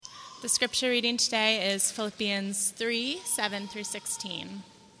The scripture reading today is Philippians 3:7 through 16.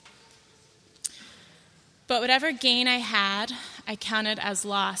 But whatever gain I had, I counted as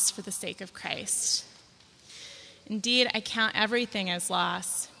loss for the sake of Christ. Indeed, I count everything as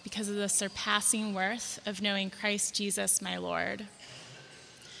loss because of the surpassing worth of knowing Christ Jesus my Lord.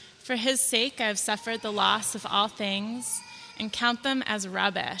 For his sake I have suffered the loss of all things and count them as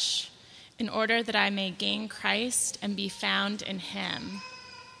rubbish, in order that I may gain Christ and be found in him,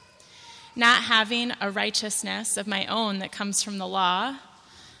 not having a righteousness of my own that comes from the law,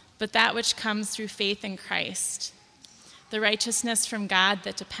 but that which comes through faith in Christ, the righteousness from God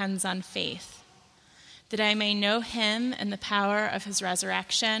that depends on faith, that I may know him and the power of his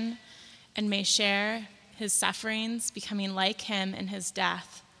resurrection, and may share his sufferings, becoming like him in his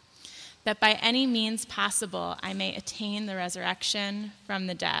death, that by any means possible I may attain the resurrection from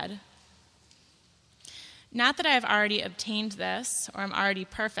the dead. Not that I have already obtained this, or am already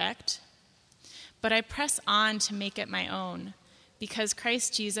perfect, but I press on to make it my own, because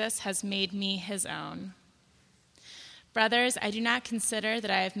Christ Jesus has made me his own. Brothers, I do not consider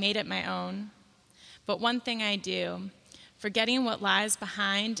that I have made it my own, but one thing I do, forgetting what lies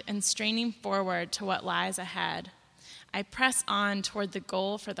behind and straining forward to what lies ahead, I press on toward the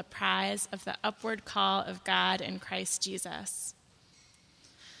goal for the prize of the upward call of God in Christ Jesus.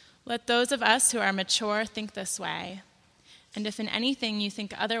 Let those of us who are mature think this way, and if in anything you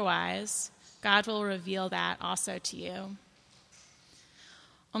think otherwise, God will reveal that also to you.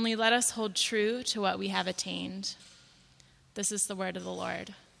 Only let us hold true to what we have attained. This is the word of the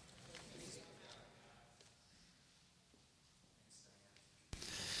Lord.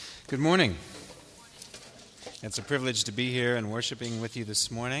 Good morning. It's a privilege to be here and worshiping with you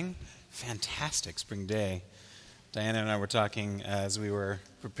this morning. Fantastic spring day. Diana and I were talking as we were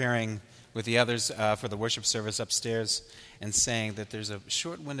preparing with the others for the worship service upstairs and saying that there's a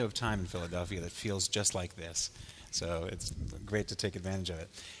short window of time in Philadelphia that feels just like this. So it's great to take advantage of it.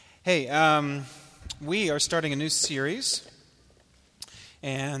 Hey, we are starting a new series,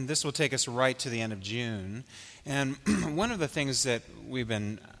 and this will take us right to the end of June. And one of the things that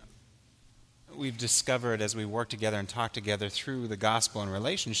we've discovered as we work together and talk together through the gospel and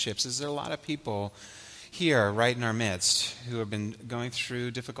relationships is there are a lot of people here right in our midst who have been going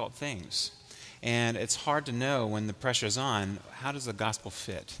through difficult things. And it's hard to know when the pressure's on, how does the gospel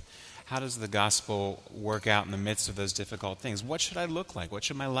fit? How does the gospel work out in the midst of those difficult things? What should I look like? What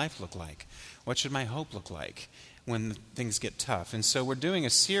should my life look like? What should my hope look like when things get tough? And so we're doing a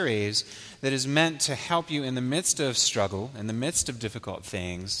series that is meant to help you in the midst of struggle, in the midst of difficult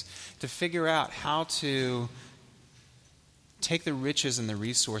things, to figure out how to take the riches and the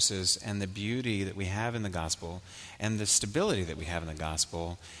resources and the beauty that we have in the gospel and the stability that we have in the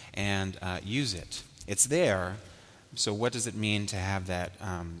gospel and use it. It's there. So what does it mean to have that,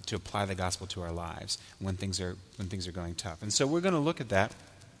 to apply the gospel to our lives when things are going tough? And so we're going to look at that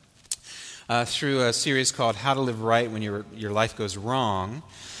through a series called How to Live Right When Your Life Goes Wrong.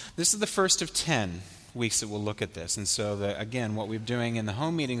 This is the first of 10 weeks that we'll look at this. And so, again, what we're doing in the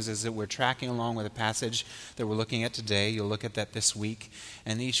home meetings is that we're tracking along with a passage that we're looking at today. You'll look at that this week,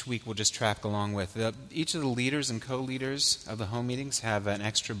 and each week we'll just track along with. Each of the leaders and co-leaders of the home meetings have an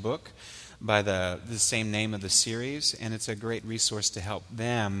extra book by the same name of the series, and it's a great resource to help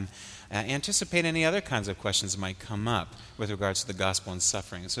them anticipate any other kinds of questions that might come up with regards to the gospel and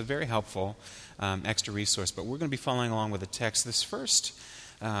suffering. It's a very helpful extra resource, but we're going to be following along with the text. This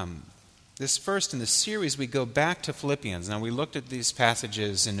first in the series, we go back to Philippians. Now, we looked at these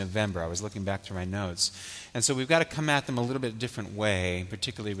passages in November. I was looking back through my notes. And so we've got to come at them a little bit different way,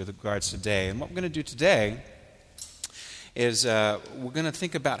 particularly with regards to today. And what we're going to do today is we're going to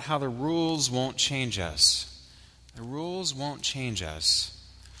think about how the rules won't change us. The rules won't change us,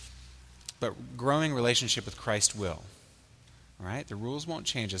 but growing relationship with Christ will. All right? The rules won't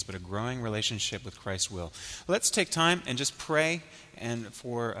change us, but a growing relationship with Christ will. Let's take time and just pray and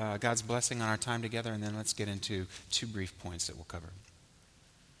for God's blessing on our time together, and then let's get into 2 brief points that we'll cover.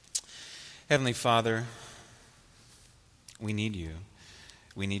 Heavenly Father, we need you.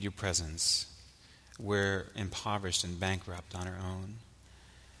 We need your presence. We're impoverished and bankrupt on our own.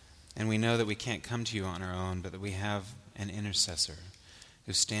 And we know that we can't come to you on our own, but that we have an intercessor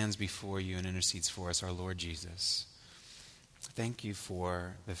who stands before you and intercedes for us, our Lord Jesus. Thank you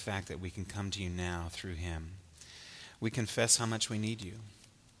for the fact that we can come to you now through him. We confess how much we need you.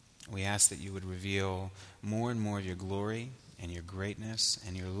 We ask that you would reveal more and more of your glory and your greatness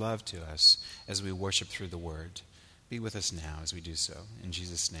and your love to us as we worship through the word. Be with us now as we do so. In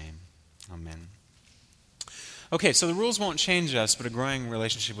Jesus' name, amen. Okay, so the rules won't change us, but a growing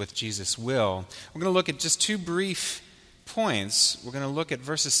relationship with Jesus will. We're going to look at just two brief points, we're going to look at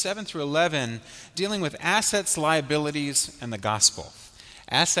verses 7 through 11, dealing with assets, liabilities, and the gospel.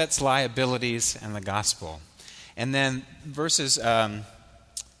 Assets, liabilities, and the gospel. And then verses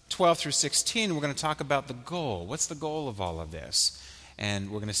 12 through 16, we're going to talk about the goal. What's the goal of all of this?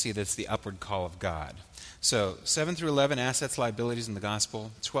 And we're going to see that's the upward call of God. So 7 through 11, assets, liabilities, and the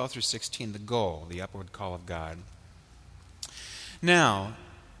gospel. 12 through 16, the goal, the upward call of God. Now,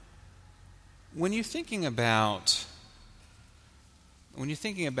 when you're thinking about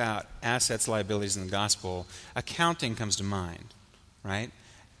assets, liabilities, and the gospel, accounting comes to mind, right?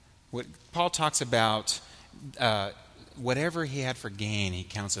 What Paul talks about, whatever he had for gain, he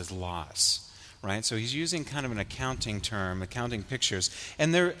counts as loss, right? So he's using kind of an accounting term, accounting pictures.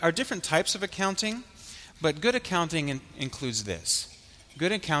 And there are different types of accounting, but good accounting includes this.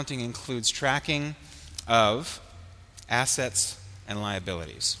 Good accounting includes tracking of assets and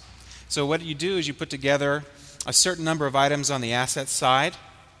liabilities. So what you do is you put together a certain number of items on the assets side,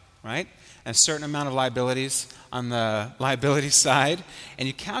 right? And a certain amount of liabilities on the liability side, and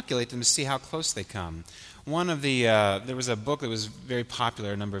you calculate them to see how close they come. There was a book that was very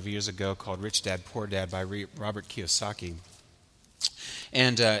popular a number of years ago called Rich Dad, Poor Dad by Robert Kiyosaki.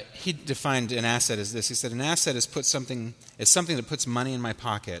 And he defined an asset as this. He said, an asset is something that puts money in my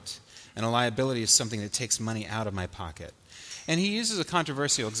pocket, and a liability is something that takes money out of my pocket. And he uses a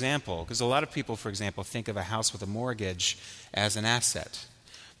controversial example, because a lot of people, for example, think of a house with a mortgage as an asset.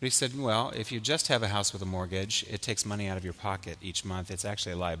 But he said, well, if you just have a house with a mortgage, it takes money out of your pocket each month. It's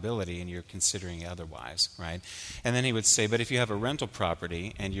actually a liability, and you're considering it otherwise, right? And then he would say, but if you have a rental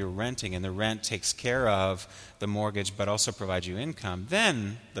property, and you're renting, and the rent takes care of the mortgage, but also provides you income,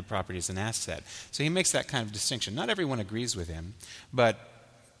 then the property is an asset. So he makes that kind of distinction. Not everyone agrees with him, but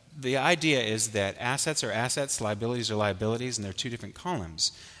the idea is that assets are assets, liabilities are liabilities, and they're two different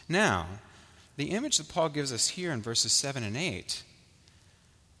columns. Now, the image that Paul gives us here in verses 7 and 8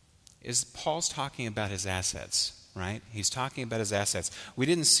 is Paul's talking about his assets, right? He's talking about his assets. We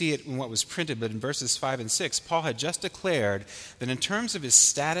didn't see it in what was printed, but in verses 5 and 6, Paul had just declared that in terms of his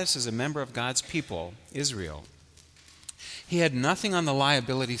status as a member of God's people, Israel, he had nothing on the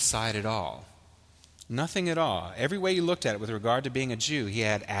liability side at all. Nothing at all. Every way you looked at it with regard to being a Jew, he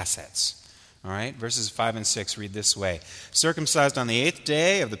had assets. All right? Verses 5 and 6 read this way. Circumcised on the 8th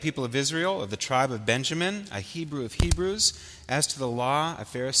day of the people of Israel, of the tribe of Benjamin, a Hebrew of Hebrews, as to the law, a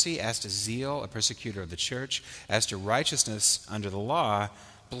Pharisee, as to zeal, a persecutor of the church, as to righteousness under the law,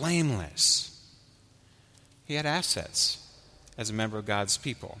 blameless. He had assets as a member of God's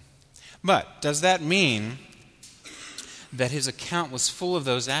people. But does that mean that his account was full of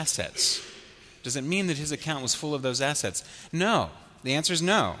those assets? Does it mean that his account was full of those assets? No. The answer is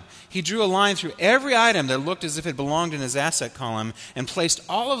no. He drew a line through every item that looked as if it belonged in his asset column and placed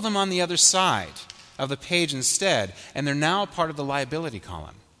all of them on the other side of the page instead, and they're now part of the liability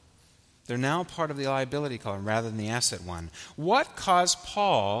column. They're now part of the liability column rather than the asset one. What caused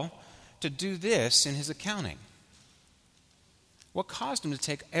Paul to do this in his accounting? What caused him to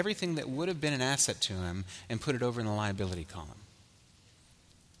take everything that would have been an asset to him and put it over in the liability column?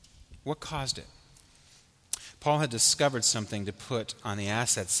 What caused it? Paul had discovered something to put on the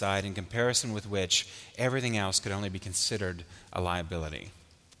asset side in comparison with which everything else could only be considered a liability.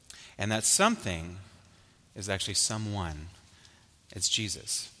 And that something is actually someone. It's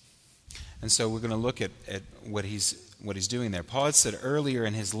Jesus. And so we're going to look at what he's doing there. Paul had said earlier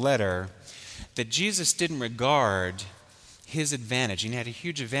in his letter that Jesus didn't regard his advantage. He had a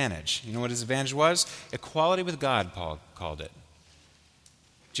huge advantage. You know what his advantage was? Equality with God, Paul called it.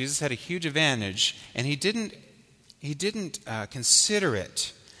 Jesus had a huge advantage, and he didn't consider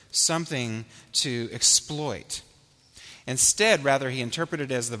it something to exploit. Instead, rather, he interpreted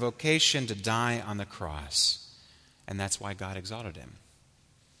it as the vocation to die on the cross, and that's why God exalted him.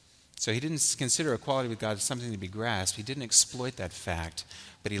 So he didn't consider equality with God as something to be grasped. He didn't exploit that fact,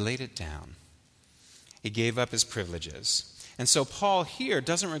 but he laid it down. He gave up his privileges. And so Paul here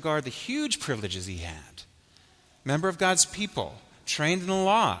doesn't regard the huge privileges he had. Member of God's people, trained in the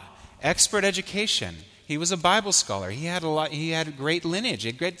law, expert education. He was a Bible scholar. He had a great lineage,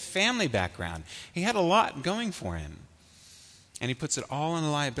 a great family background. He had a lot going for him. And he puts it all on the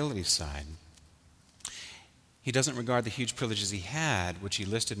liability side. He doesn't regard the huge privileges he had, which he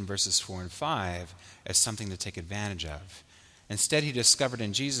listed in verses 4 and 5, as something to take advantage of. Instead, he discovered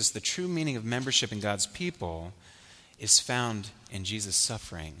in Jesus the true meaning of membership in God's people is found in Jesus'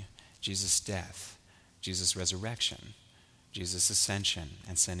 suffering, Jesus' death, Jesus' resurrection, Jesus' ascension,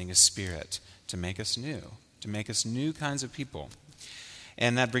 and sending his Spirit to make us new kinds of people.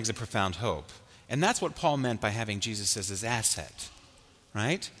 And that brings a profound hope. And that's what Paul meant by having Jesus as his asset,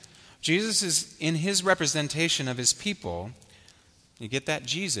 right? Jesus is in his representation of his people. You get that?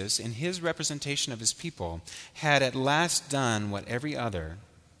 Jesus, in his representation of his people, had at last done what every other,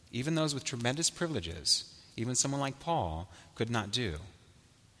 even those with tremendous privileges, even someone like Paul, could not do.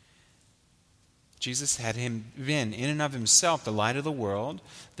 Jesus had him been, in and of himself, the light of the world,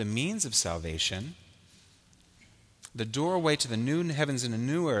 the means of salvation, the doorway to the new heavens and a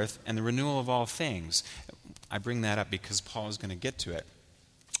new earth, and the renewal of all things. I bring that up because Paul is going to get to it.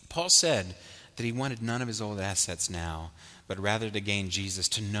 Paul said that he wanted none of his old assets now, but rather to gain Jesus,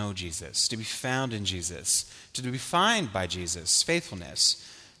 to know Jesus, to be found in Jesus, to be defined by Jesus' faithfulness,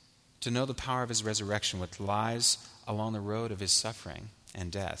 to know the power of his resurrection, which lies along the road of his suffering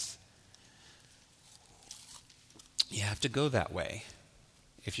and death. You have to go that way.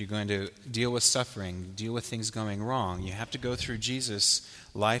 If you're going to deal with suffering, deal with things going wrong, you have to go through Jesus'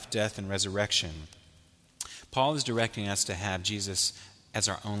 life, death, and resurrection. Paul is directing us to have Jesus as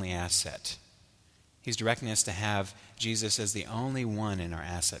our only asset. He's directing us to have Jesus as the only one in our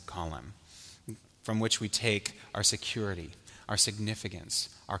asset column, from which we take our security, our significance,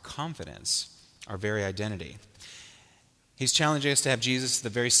 our confidence, our very identity. He's challenging us to have Jesus at the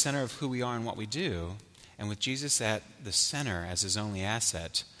very center of who we are and what we do, and with Jesus at the center as his only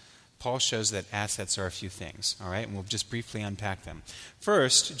asset, Paul shows that assets are a few things, all right? And we'll just briefly unpack them.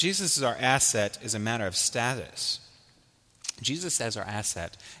 First, Jesus as our asset is a matter of status. Jesus as our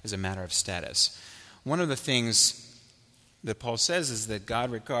asset is a matter of status. One of the things that Paul says is that God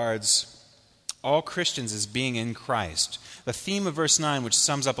regards all Christians as being in Christ. The theme of verse 9, which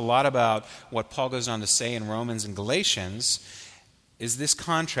sums up a lot about what Paul goes on to say in Romans and Galatians, is this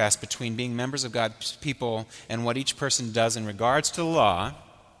contrast between being members of God's people and what each person does in regards to the law.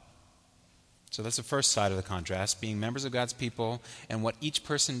 So that's the first side of the contrast, being members of God's people and what each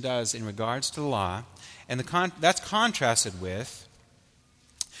person does in regards to the law. And that's contrasted with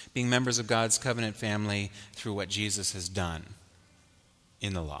being members of God's covenant family through what Jesus has done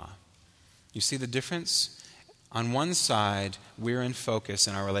in the law. You see the difference? On one side, we're in focus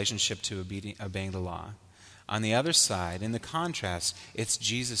in our relationship to obeying the law. On the other side, in the contrast, it's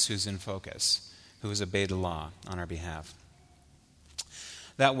Jesus who's in focus, who has obeyed the law on our behalf.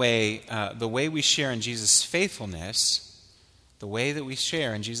 That way, the way we share in Jesus' faithfulness, the way that we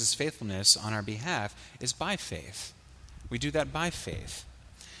share in Jesus' faithfulness on our behalf is by faith. We do that by faith.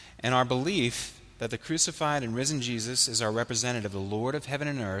 And our belief that the crucified and risen Jesus is our representative, the Lord of heaven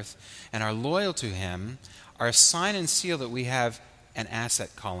and earth, and are loyal to him, are a sign and seal that we have an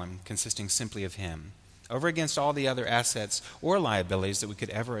asset column consisting simply of him, over against all the other assets or liabilities that we could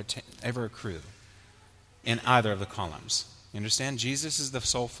ever accrue in either of the columns. You understand? Jesus is the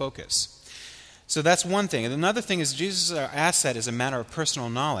sole focus. So that's one thing. And another thing is Jesus' asset is a matter of personal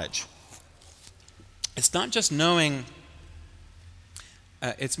knowledge. It's not just knowing,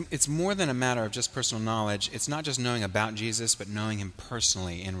 it's more than a matter of just personal knowledge. It's not just knowing about Jesus, but knowing him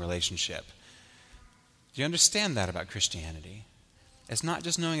personally in relationship. Do you understand that about Christianity? It's not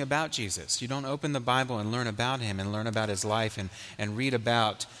just knowing about Jesus. You don't open the Bible and learn about him and learn about his life and read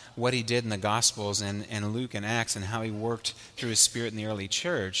about what he did in the Gospels and Luke and Acts and how he worked through his Spirit in the early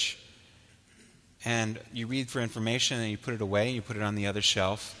church. And you read for information and you put it away, you put it on the other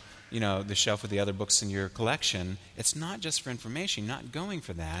shelf, the shelf with the other books in your collection. It's not just for information. You're not going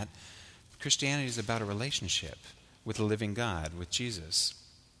for that. Christianity is about a relationship with the living God, with Jesus.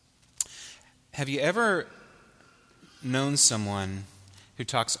 Have you ever known someone who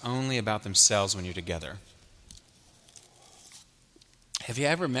talks only about themselves when you're together? Have you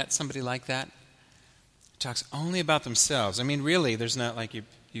ever met somebody like that? Who talks only about themselves. I mean, really, there's not like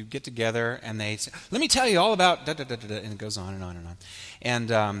you get together and they say, let me tell you all about da da da da da, and it goes on and on and on.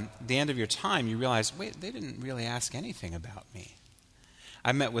 And at the end of your time, you realize, wait, they didn't really ask anything about me.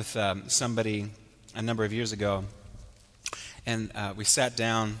 I met with somebody a number of years ago, and we sat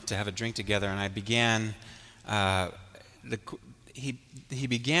down to have a drink together, and I began... He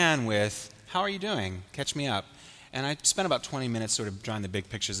began with, how are you doing? Catch me up. And I spent about 20 minutes sort of drawing the big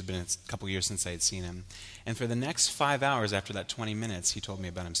pictures. It's been a couple years since I had seen him. And for the next 5 hours after that 20 minutes, he told me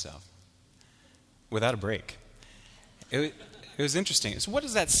about himself. Without a break. It was interesting. So what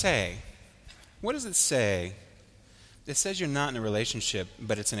does that say? What does it say? It says you're not in a relationship,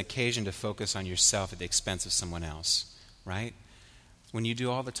 but it's an occasion to focus on yourself at the expense of someone else, right? When you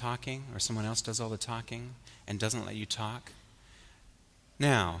do all the talking, or someone else does all the talking and doesn't let you talk.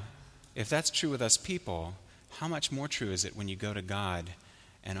 Now, if that's true with us people, how much more true is it when you go to God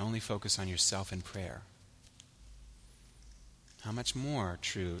and only focus on yourself in prayer? How much more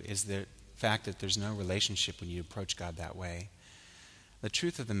true is the fact that there's no relationship when you approach God that way? The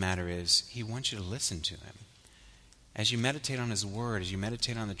truth of the matter is, he wants you to listen to him. as you meditate on his word, as you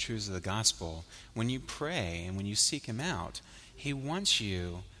meditate on the truths of the gospel, when you pray and when you seek him out, he wants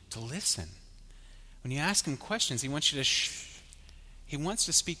you to listen. When you ask him questions, he wants you to He wants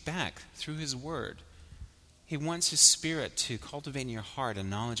to speak back through his word. He wants his Spirit to cultivate in your heart a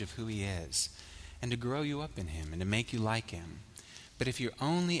knowledge of who he is and to grow you up in him and to make you like him. But if you're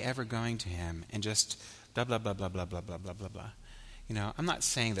only ever going to him and just blah, blah, blah, blah, blah, blah, blah, blah, blah, blah. I'm not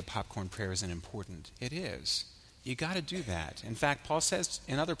saying that popcorn prayer isn't important. It is. You got to do that. In fact, Paul says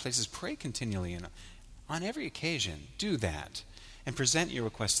in other places, pray continually and on every occasion. Do that. And present your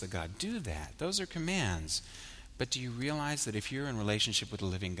requests to God. Do that. Those are commands. But do you realize that if you're in relationship with the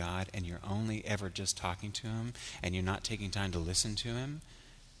living God and you're only ever just talking to him and you're not taking time to listen to him,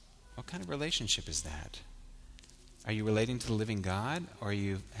 what kind of relationship is that? Are you relating to the living God, or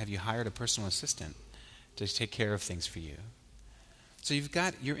have you hired a personal assistant to take care of things for you? So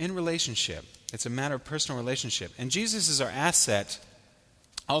you're in relationship. It's a matter of personal relationship. And Jesus is our asset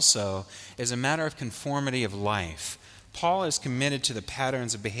also is a matter of conformity of life. Paul is committed to the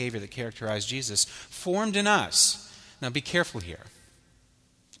patterns of behavior that characterize Jesus, formed in us. Now be careful here.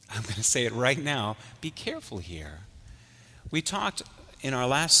 I'm going to say it right now. Be careful here. We talked in our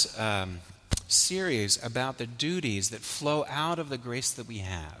last series about the duties that flow out of the grace that we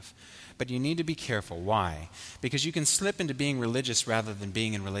have. But you need to be careful. Why? Because you can slip into being religious rather than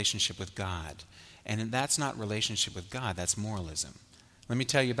being in relationship with God. And that's not relationship with God, that's moralism. Let me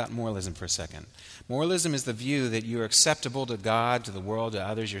tell you about moralism for a second. Moralism is the view that you are acceptable to God, to the world, to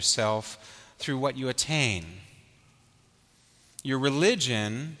others, yourself, through what you attain. Your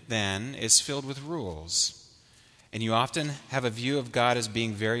religion, then, is filled with rules. And you often have a view of God as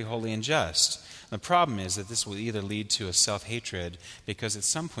being very holy and just. The problem is that this will either lead to a self-hatred, because at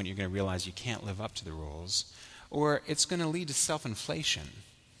some point you're going to realize you can't live up to the rules, or it's going to lead to self-inflation,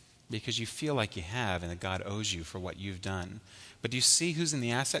 because you feel like you have and that God owes you for what you've done. But do you see who's in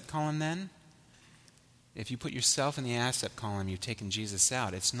the asset column then? If you put yourself in the asset column, you've taken Jesus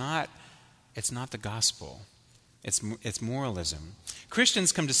out. It's not the gospel. It's moralism.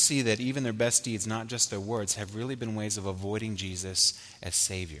 Christians come to see that even their best deeds, not just their words, have really been ways of avoiding Jesus as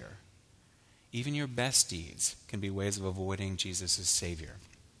Savior. Even your best deeds can be ways of avoiding Jesus as Savior.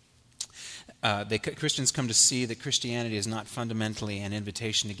 Christians come to see that Christianity is not fundamentally an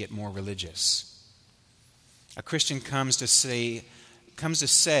invitation to get more religious. A Christian comes to say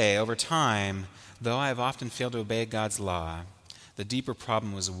over time, though I have often failed to obey God's law, the deeper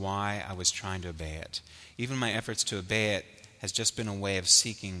problem was why I was trying to obey it. Even my efforts to obey it has just been a way of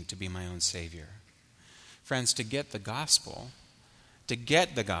seeking to be my own Savior. Friends, to get the gospel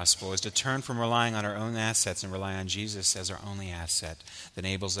is to turn from relying on our own assets and rely on Jesus as our only asset that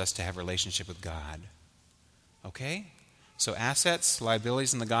enables us to have a relationship with God. Okay? So assets,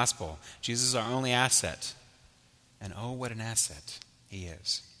 liabilities, and the gospel. Jesus is our only asset. And oh, what an asset he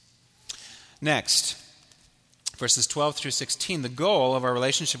is. Next, verses 12 through 16. The goal of our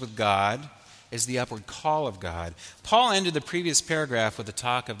relationship with God is the upward call of God. Paul ended the previous paragraph with the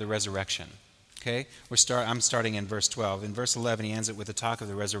talk of the resurrection. Okay? I'm starting in verse 12. In verse 11, he ends it with the talk of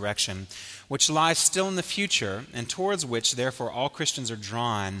the resurrection, which lies still in the future, and towards which, therefore, all Christians are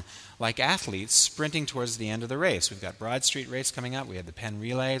drawn like athletes sprinting towards the end of the race. We've got Broad Street race coming up. We have the Penn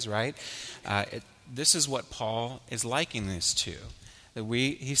Relays, right? This is what Paul is likening this to.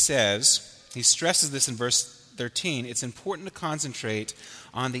 He stresses this in verse 13. It's important to concentrate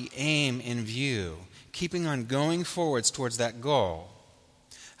on the aim in view, keeping on going forwards towards that goal.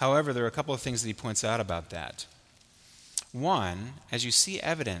 However, there are a couple of things that he points out about that. One, as you see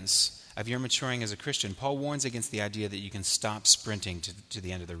evidence of your maturing as a Christian, Paul warns against the idea that you can stop sprinting to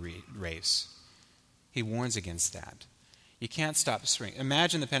the end of the race. He warns against that. You can't stop sprinting.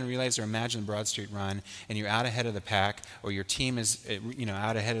 Imagine the Penn Relays or imagine the Broad Street Run, and you're out ahead of the pack, or your team is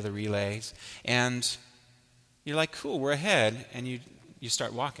out ahead of the relays, and you're like, cool, we're ahead, and you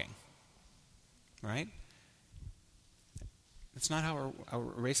start walking, right? That's not how a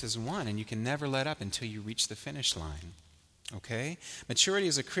race is won, and you can never let up until you reach the finish line. Okay? Maturity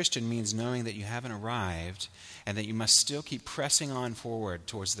as a Christian means knowing that you haven't arrived and that you must still keep pressing on forward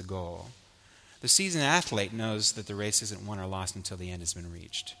towards the goal. The seasoned athlete knows that the race isn't won or lost until the end has been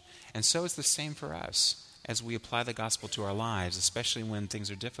reached. And so it's the same for us as we apply the gospel to our lives, especially when things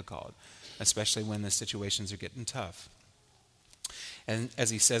are difficult, especially when the situations are getting tough. And as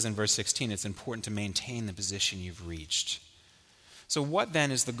he says in verse 16, it's important to maintain the position you've reached. So what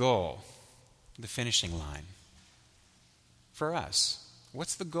then is the goal? The finishing line. For us,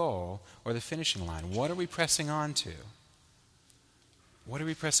 what's the goal or the finishing line? What are we pressing on to? What are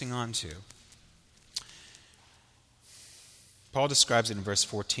we pressing on to? Paul describes it in verse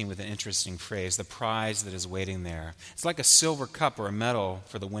 14 with an interesting phrase, the prize that is waiting there. It's like a silver cup or a medal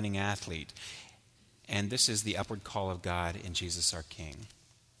for the winning athlete. And this is the upward call of God in Jesus our King.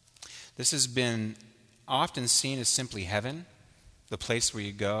 This has been often seen as simply heaven, the place where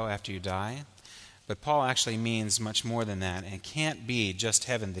you go after you die. But Paul actually means much more than that, and it can't be just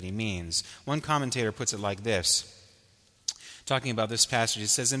heaven that he means. One commentator puts it like this, talking about this passage. He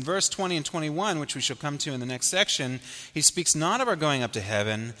says, in verse 20 and 21, which we shall come to in the next section, he speaks not of our going up to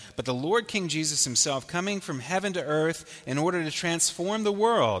heaven, but the Lord King Jesus himself coming from heaven to earth in order to transform the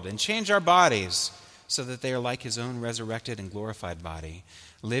world and change our bodies so that they are like his own resurrected and glorified body.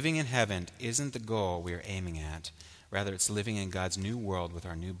 Living in heaven isn't the goal we are aiming at. Rather, it's living in God's new world with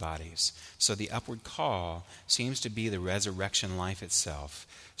our new bodies. So the upward call seems to be the resurrection life itself,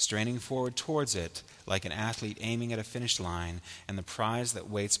 straining forward towards it like an athlete aiming at a finish line, and the prize that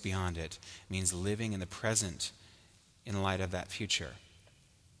waits beyond it means living in the present in light of that future.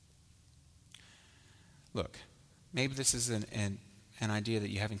 Look, maybe this is an idea that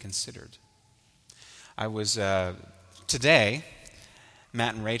you haven't considered. I was, today,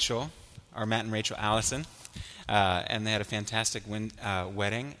 Matt and Rachel Allison, and they had a fantastic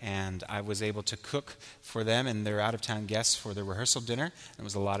wedding, and I was able to cook for them and their out-of-town guests for their rehearsal dinner. It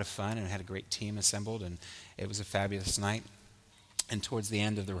was a lot of fun, and I had a great team assembled, and it was a fabulous night. And towards the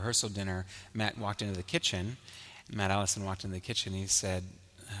end of the rehearsal dinner, Matt Allison walked into the kitchen, and he said,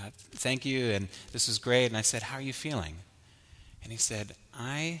 thank you, and this was great. And I said, how are you feeling? And he said,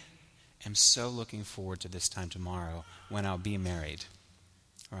 I am so looking forward to this time tomorrow when I'll be married.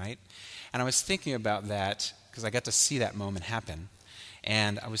 Right? And I was thinking about that because I got to see that moment happen.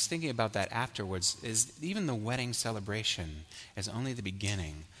 And I was thinking about that afterwards, is even the wedding celebration is only the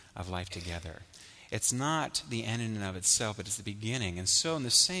beginning of life together. It's not the end in and of itself, but it's the beginning. And so in the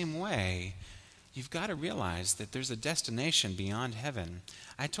same way, you've got to realize that there's a destination beyond heaven.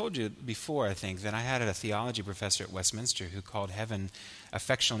 I told you before, I think, that I had a theology professor at Westminster who called heaven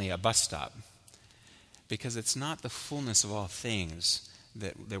affectionately a bus stop, because it's not the fullness of all things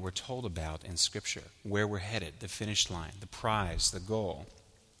that we're told about in Scripture, where we're headed, the finish line, the prize, the goal.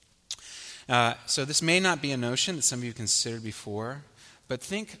 So this may not be a notion that some of you considered before, but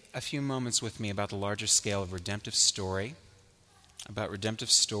think a few moments with me about the larger scale of redemptive story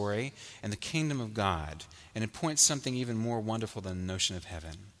and the kingdom of God, and it points something even more wonderful than the notion of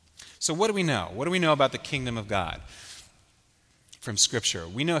heaven. So what do we know? What do we know about the kingdom of God from Scripture?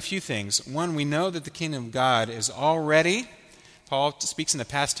 We know a few things. One, we know that the kingdom of God is already, Paul speaks in the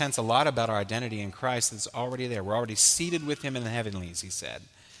past tense a lot about our identity in Christ. It's already there. We're already seated with him in the heavenlies, he said.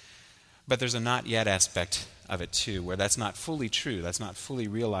 But there's a not yet aspect of it too, where that's not fully true. That's not fully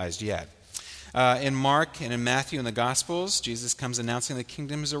realized yet. In Mark and in Matthew and the Gospels, Jesus comes announcing the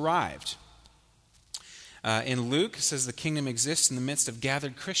kingdom has arrived. In Luke, it says the kingdom exists in the midst of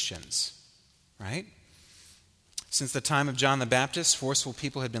gathered Christians, right? Since the time of John the Baptist, forceful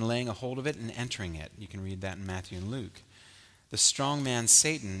people had been laying a hold of it and entering it. You can read that in Matthew and Luke. The strong man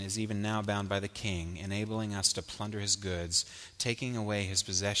Satan is even now bound by the king, enabling us to plunder his goods, taking away his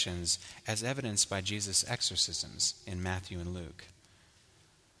possessions, as evidenced by Jesus' exorcisms in Matthew and Luke.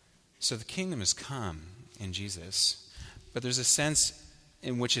 So the kingdom has come in Jesus, but there's a sense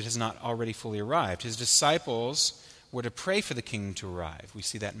in which it has not already fully arrived. His disciples were to pray for the kingdom to arrive. We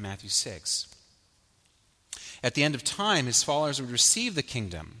see that in Matthew 6. At the end of time, his followers would receive the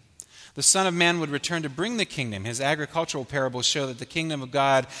kingdom. The Son of Man would return to bring the kingdom. His agricultural parables show that the kingdom of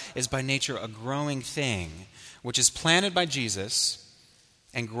God is by nature a growing thing, which is planted by Jesus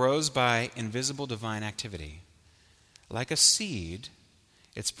and grows by invisible divine activity. Like a seed,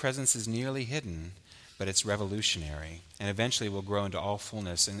 its presence is nearly hidden, but it's revolutionary, and eventually will grow into all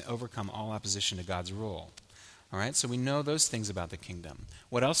fullness and overcome all opposition to God's rule. All right, so we know those things about the kingdom.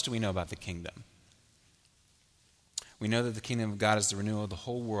 What else do we know about the kingdom? We know that the kingdom of God is the renewal of the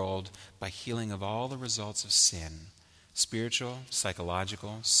whole world by healing of all the results of sin, spiritual,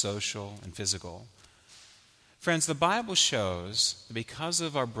 psychological, social, and physical. Friends, the Bible shows that because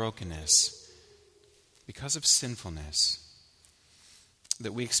of our brokenness, because of sinfulness,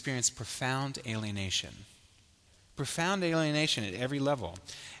 that we experience profound alienation. Profound alienation at every level.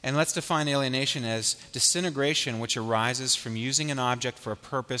 And let's define alienation as disintegration which arises from using an object for a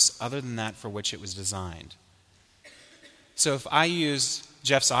purpose other than that for which it was designed. So if I use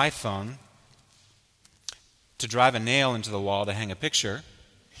Jeff's iPhone to drive a nail into the wall to hang a picture,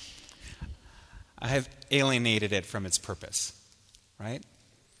 I have alienated it from its purpose, right?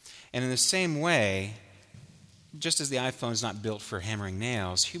 And in the same way, just as the iPhone is not built for hammering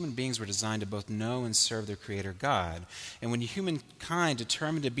nails, human beings were designed to both know and serve their Creator God. And when humankind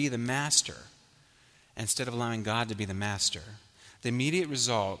determined to be the master instead of allowing God to be the master. The immediate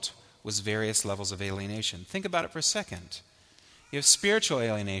result was various levels of alienation. Think about it for a second. You have spiritual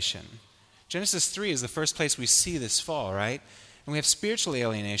alienation. Genesis 3 is the first place we see this fall, right? And we have spiritual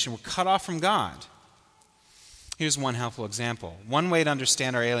alienation. We're cut off from God. Here's one helpful example. One way to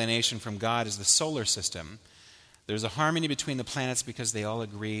understand our alienation from God is the solar system. There's a harmony between the planets because they all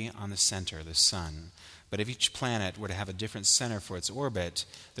agree on the center, the sun. But if each planet were to have a different center for its orbit,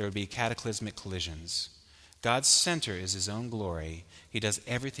 there would be cataclysmic collisions. God's center is his own glory. He does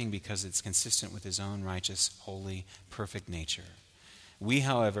everything because it's consistent with his own righteous, holy, perfect nature. We,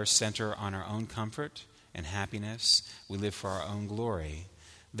 however, center on our own comfort and happiness. We live for our own glory.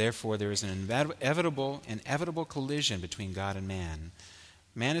 Therefore, there is an inevitable collision between God and man.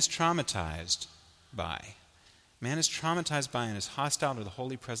 Man is traumatized by and is hostile to the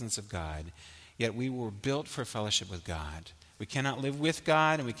holy presence of God. Yet we were built for fellowship with God. We cannot live with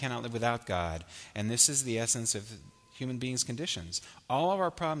God and we cannot live without God. And this is the essence of human beings' conditions. All of our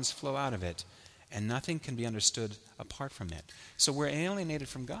problems flow out of it, and nothing can be understood apart from it. So we're alienated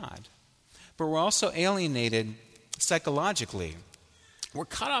from God. But we're also alienated psychologically. We're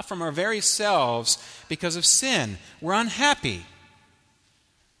cut off from our very selves because of sin. We're unhappy.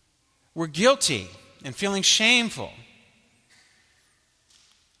 We're guilty and feeling shameful.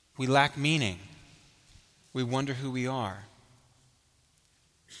 We lack meaning. We wonder who we are.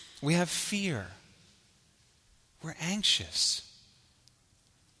 We have fear. We're anxious.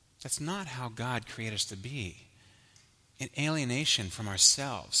 That's not how God created us to be. In alienation from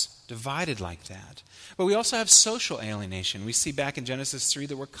ourselves, divided like that. But we also have social alienation. We see back in Genesis 3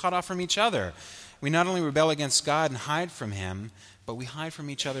 that we're cut off from each other. We not only rebel against God and hide from him, but we hide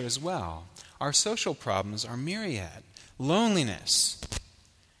from each other as well. Our social problems are myriad. Loneliness.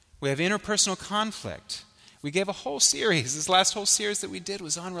 We have interpersonal conflict. We gave a whole series. This last whole series that we did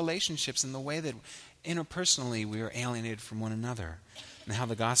was on relationships and the way that interpersonally we are alienated from one another and how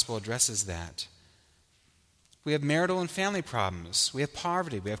the gospel addresses that. We have marital and family problems. We have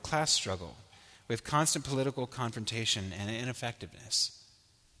poverty. We have class struggle. We have constant political confrontation and ineffectiveness.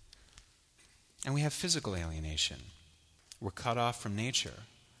 And we have physical alienation. We're cut off from nature.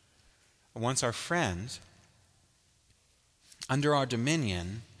 Once our friend, under our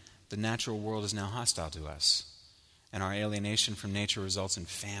dominion, the natural world is now hostile to us. And our alienation from nature results in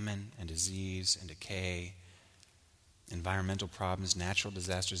famine and disease and decay, environmental problems, natural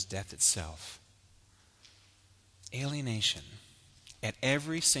disasters, death itself. Alienation at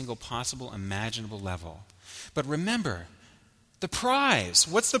every single possible imaginable level. But remember, the prize.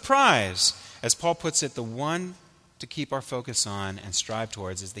 What's the prize? As Paul puts it, the one to keep our focus on and strive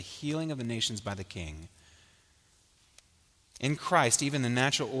towards is the healing of the nations by the King. In Christ, even the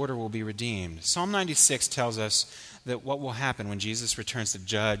natural order will be redeemed. Psalm 96 tells us that what will happen when Jesus returns to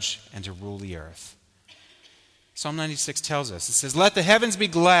judge and to rule the earth. Psalm 96 tells us, it says, "Let the heavens be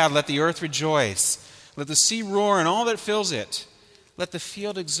glad, let the earth rejoice. Let the sea roar and all that fills it. Let the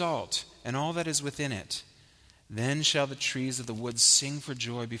field exult and all that is within it. Then shall the trees of the woods sing for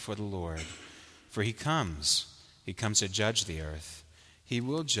joy before the Lord. For he comes to judge the earth. He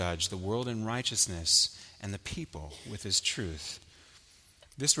will judge the world in righteousness and the people with his truth."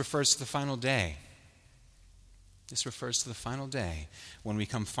 This refers to the final day. This refers to the final day when we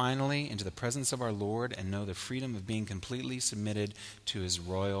come finally into the presence of our Lord and know the freedom of being completely submitted to his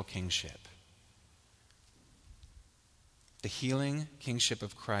royal kingship. The healing kingship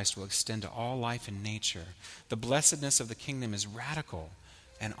of Christ will extend to all life and nature. The blessedness of the kingdom is radical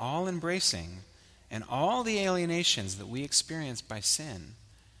and all-embracing, and all the alienations that we experience by sin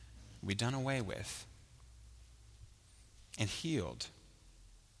will be done away with and healed.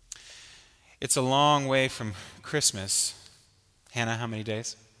 It's a long way from Christmas. Hannah, how many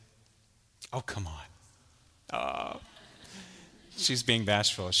days? Oh, come on. Oh. She's being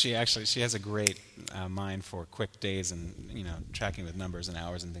bashful. She has a great mind for quick days and, tracking with numbers and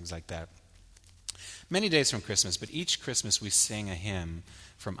hours and things like that. Many days from Christmas, but each Christmas we sing a hymn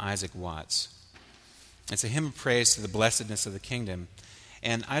from Isaac Watts. It's a hymn of praise to the blessedness of the kingdom.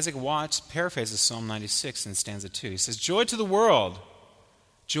 And Isaac Watts paraphrases Psalm 96 in stanza 2. He says, "Joy to the world,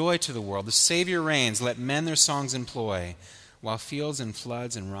 the Savior reigns, let men their songs employ, while fields and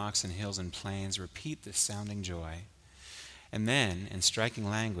floods and rocks and hills and plains repeat this sounding joy." And then, in striking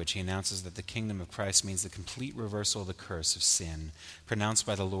language, he announces that the kingdom of Christ means the complete reversal of the curse of sin pronounced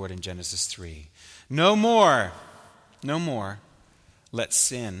by the Lord in Genesis 3. No more, let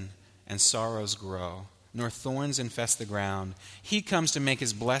sin and sorrows grow, nor thorns infest the ground. He comes to make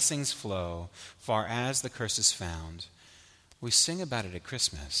his blessings flow, far as the curse is found. We sing about it at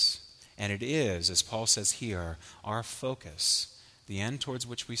Christmas, and it is, as Paul says here, our focus, the end towards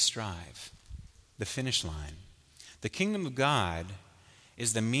which we strive. the finish line. The kingdom of God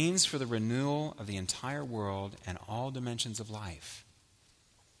is the means for the renewal of the entire world and all dimensions of life.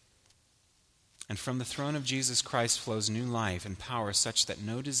 And from the throne of Jesus Christ flows new life and power such that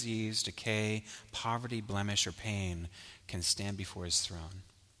no disease, decay, poverty, blemish, or pain can stand before his throne.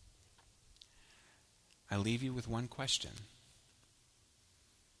 I leave you with one question.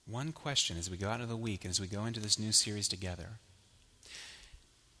 One question as we go out into the week and as we go into this new series together.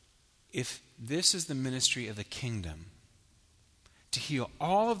 If this is the ministry of the kingdom, to heal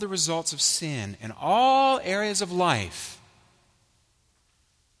all of the results of sin in all areas of life,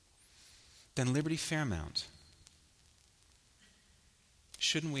 then Liberty Fairmount,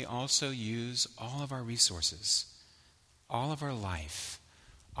 shouldn't we also use all of our resources, all of our life,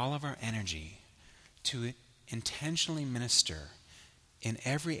 all of our energy to intentionally minister in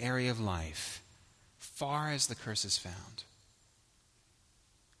every area of life, far as the curse is found?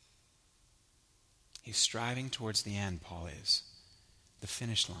 He's striving towards the end, Paul is, the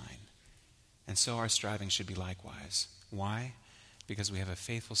finish line. And so our striving should be likewise. Why? Because we have a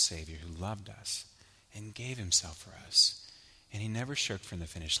faithful Savior who loved us and gave himself for us. And he never shirked from the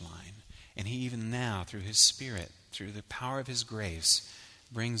finish line. And he even now, through his Spirit, through the power of his grace,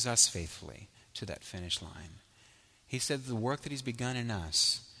 brings us faithfully to that finish line. He said the work that he's begun in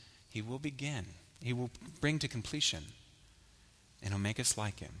us, he will begin. He will bring to completion. And he'll make us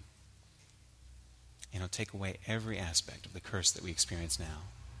like him. And he'll take away every aspect of the curse that we experience now.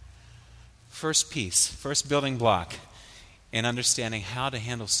 First piece, first building block in understanding how to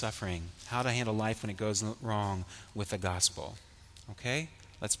handle suffering, how to handle life when it goes wrong with the gospel. Okay?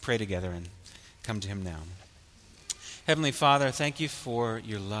 Let's pray together and come to him now. Heavenly Father, thank you for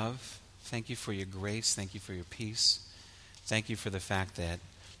your love. Thank you for your grace. Thank you for your peace. Thank you for the fact that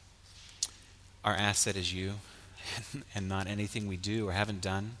our asset is you and not anything we do or haven't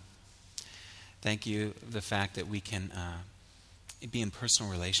done. Thank you for the fact that we can be in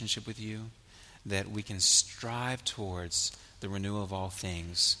personal relationship with you, that we can strive towards the renewal of all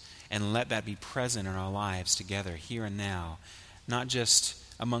things, and let that be present in our lives together, here and now, not just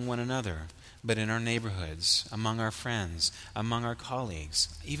among one another, but in our neighborhoods, among our friends, among our colleagues,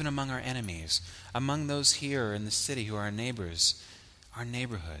 even among our enemies, among those here in the city who are our neighbors, our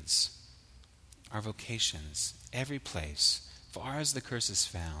neighborhoods, our vocations, every place, far as the curse is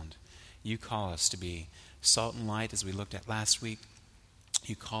found. You call us to be salt and light, as we looked at last week.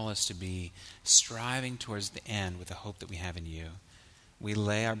 You call us to be striving towards the end with the hope that we have in you. We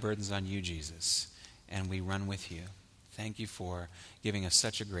lay our burdens on you, Jesus, and we run with you. Thank you for giving us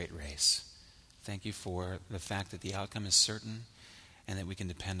such a great race. Thank you for the fact that the outcome is certain and that we can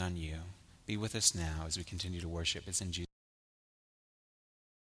depend on you. Be with us now as we continue to worship. It's in Jesus' name.